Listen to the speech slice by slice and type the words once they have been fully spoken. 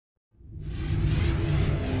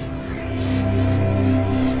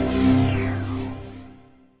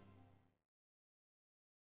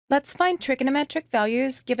Let's find trigonometric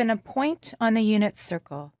values given a point on the unit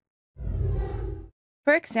circle.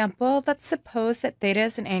 For example, let's suppose that theta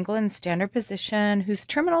is an angle in standard position whose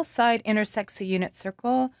terminal side intersects the unit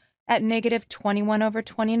circle at negative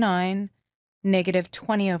 21/29, negative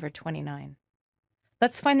 20/29.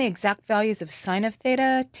 Let's find the exact values of sine of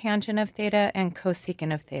theta, tangent of theta, and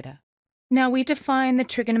cosecant of theta. Now we define the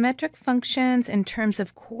trigonometric functions in terms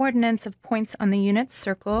of coordinates of points on the unit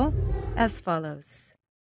circle as follows.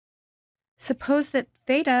 Suppose that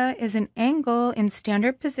theta is an angle in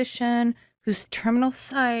standard position whose terminal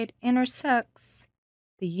side intersects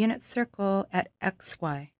the unit circle at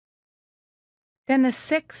xy. Then the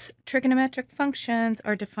 6 trigonometric functions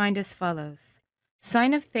are defined as follows.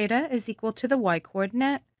 Sine of theta is equal to the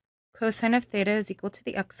y-coordinate, cosine of theta is equal to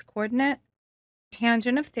the x-coordinate,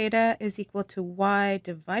 tangent of theta is equal to y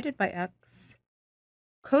divided by x,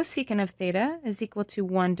 cosecant of theta is equal to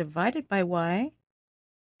 1 divided by y,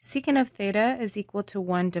 secant of theta is equal to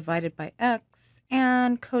 1 divided by x,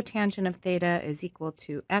 and cotangent of theta is equal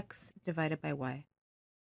to x divided by y.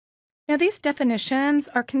 Now these definitions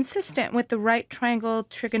are consistent with the right triangle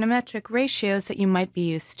trigonometric ratios that you might be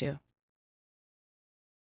used to.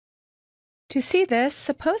 To see this,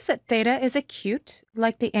 suppose that theta is acute,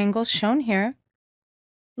 like the angle shown here.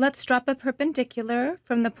 Let's drop a perpendicular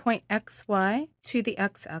from the point xy to the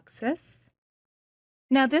x-axis.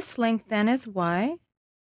 Now this length then is y,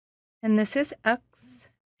 and this is x,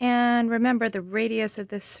 and remember the radius of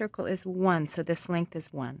this circle is 1, so this length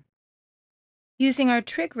is 1. Using our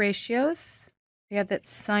trig ratios, we have that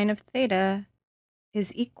sine of theta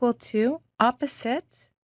is equal to opposite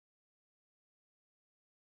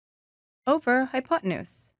over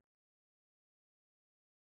hypotenuse,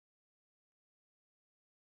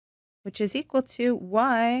 which is equal to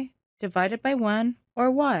y divided by 1, or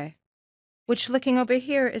y, which looking over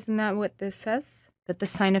here, isn't that what this says? That the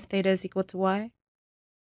sine of theta is equal to y?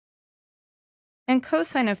 And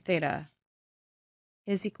cosine of theta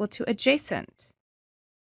is equal to adjacent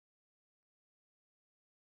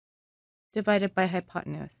divided by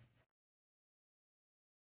hypotenuse,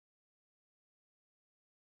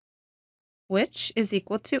 which is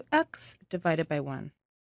equal to x divided by 1,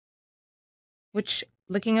 which,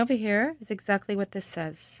 looking over here, is exactly what this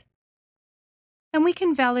says. And we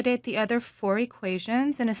can validate the other 4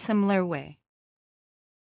 equations in a similar way.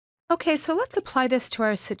 Okay, so let's apply this to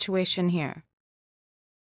our situation here.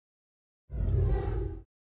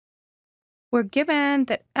 We're given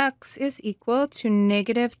that x is equal to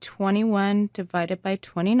negative 21 divided by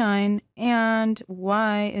 29, and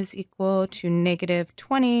y is equal to negative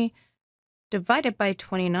 20 divided by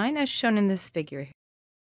 29, as shown in this figure here.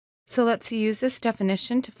 So let's use this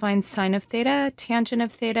definition to find sine of theta, tangent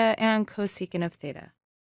of theta, and cosecant of theta.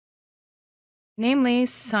 Namely,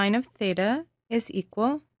 sine of theta is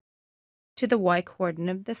equal to the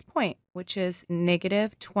y-coordinate of this point, which is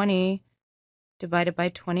negative 20 divided by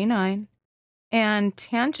 29, and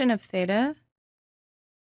tangent of theta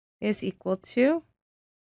is equal to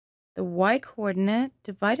the y-coordinate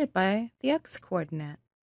divided by the x-coordinate,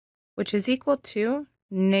 which is equal to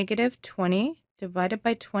negative 20 divided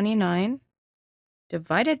by 29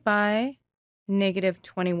 divided by negative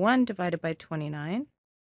 21 divided by 29,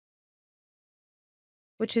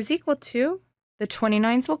 which is equal to, the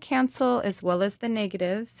 29s will cancel as well as the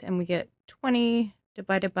negatives, and we get 20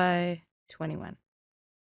 divided by 21.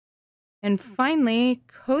 And finally,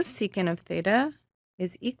 cosecant of theta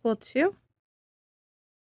is equal to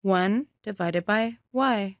 1 divided by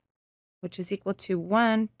y, which is equal to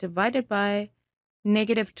 1 divided by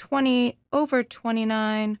negative 20 over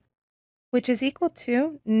 29, which is equal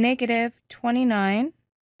to negative 29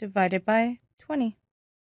 divided by 20.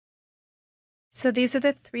 So these are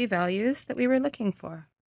the 3 values that we were looking for: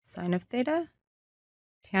 sine of theta,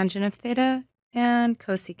 tangent of theta, and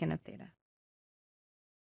cosecant of theta.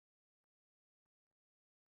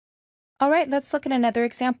 All right, let's look at another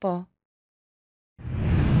example.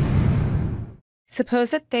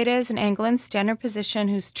 Suppose that theta is an angle in standard position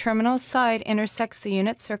whose terminal side intersects the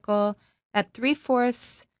unit circle at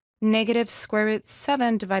 3/4 negative square root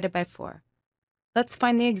 7 divided by 4. Let's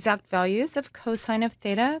find the exact values of cosine of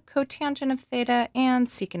theta, cotangent of theta, and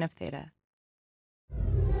secant of theta.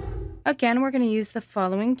 Again, we're going to use the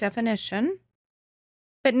following definition,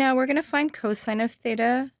 but now we're going to find cosine of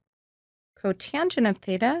theta, cotangent of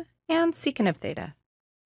theta, and secant of theta.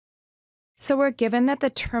 So we're given that the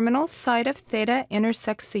terminal side of theta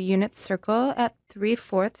intersects the unit circle at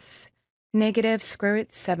 3/4 negative square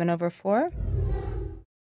root 7 over 4,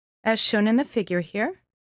 as shown in the figure here.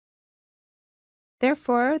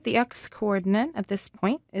 Therefore, the x-coordinate of this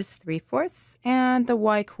point is 3/4, and the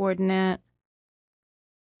y-coordinate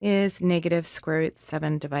is negative square root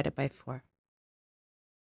 7 divided by 4.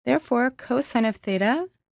 Therefore, cosine of theta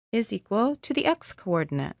is equal to the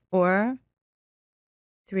x-coordinate, or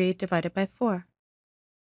 3 divided by 4.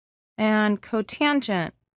 And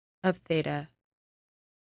cotangent of theta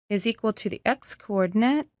is equal to the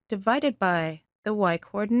x-coordinate divided by the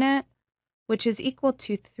y-coordinate, which is equal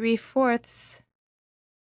to 3/4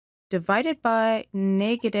 divided by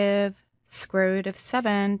negative square root of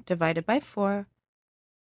 7 divided by 4.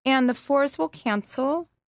 And the 4's will cancel,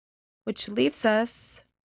 which leaves us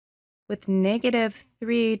with negative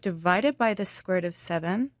 3 divided by the square root of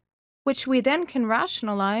 7, which we then can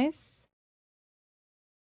rationalize,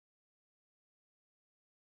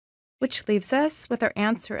 which leaves us with our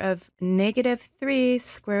answer of negative 3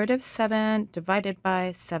 square root of 7 divided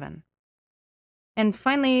by 7. And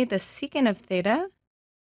finally, the secant of theta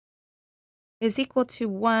is equal to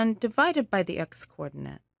 1 divided by the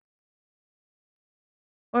x-coordinate,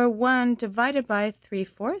 or 1 divided by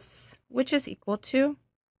 3/4, which is equal to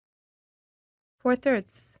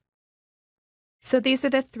 4/3. So these are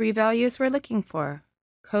the three values we're looking for.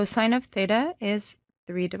 Cosine of theta is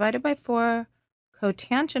 3 divided by 4.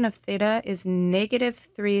 Cotangent of theta is negative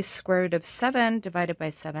 3 square root of 7 divided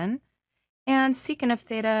by 7. And secant of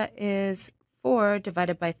theta is 4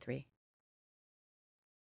 divided by 3.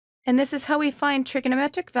 And this is how we find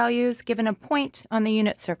trigonometric values given a point on the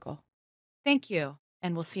unit circle. Thank you,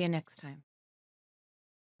 and we'll see you next time.